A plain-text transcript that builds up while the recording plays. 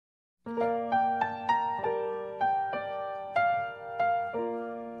I've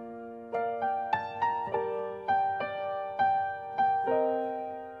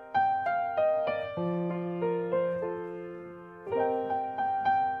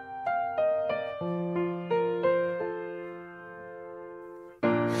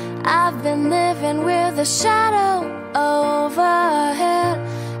been living with a shadow overhead.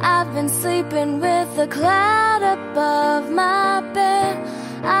 I've been sleeping with a cloud above my bed.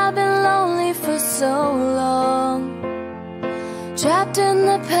 I've been lonely for so long, trapped in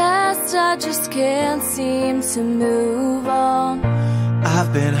the past, I just can't seem to move on.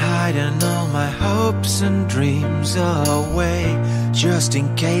 I've been hiding all my hopes and dreams away, just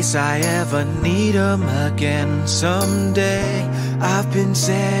in case I ever need them again someday. I've been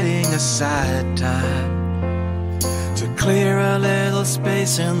setting aside time to clear a little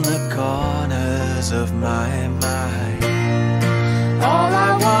space in the corners of my mind. All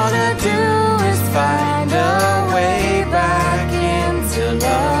I wanna do is find a way back into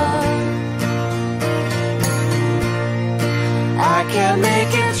love. I can't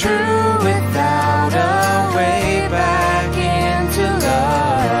make it through without a way back into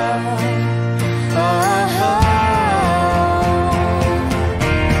love.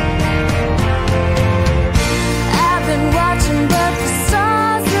 I've been watching but the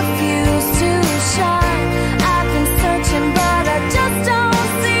stars refuse to shine. I've been searching but I just don't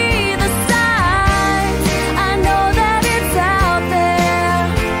see the signs. I know that it's out there.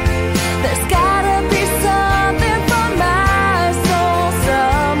 There's gotta be something for my soul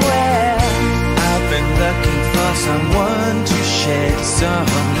somewhere. I've been looking for someone to shed some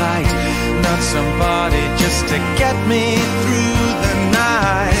light, not somebody just to get me through the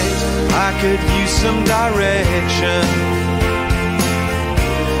night. I could use some direction,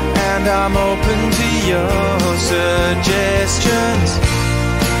 and I'm open to your suggestions.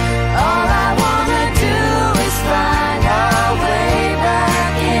 All I wanna do is find our way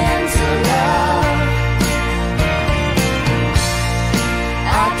back into love.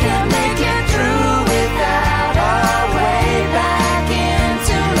 I can't make it through without our way back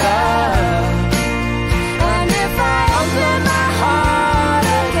into love. And if I open my heart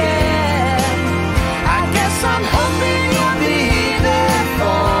again, I guess I'm hoping you'll be there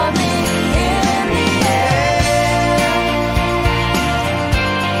for me in the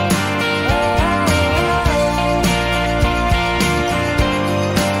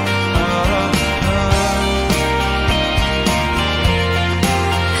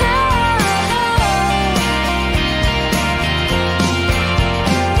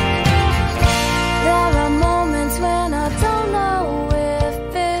There are moments when I don't know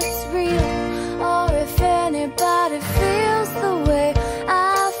if it's real or if anybody feels the way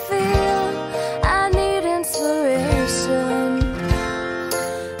I feel. I need inspiration,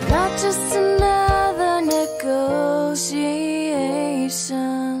 not just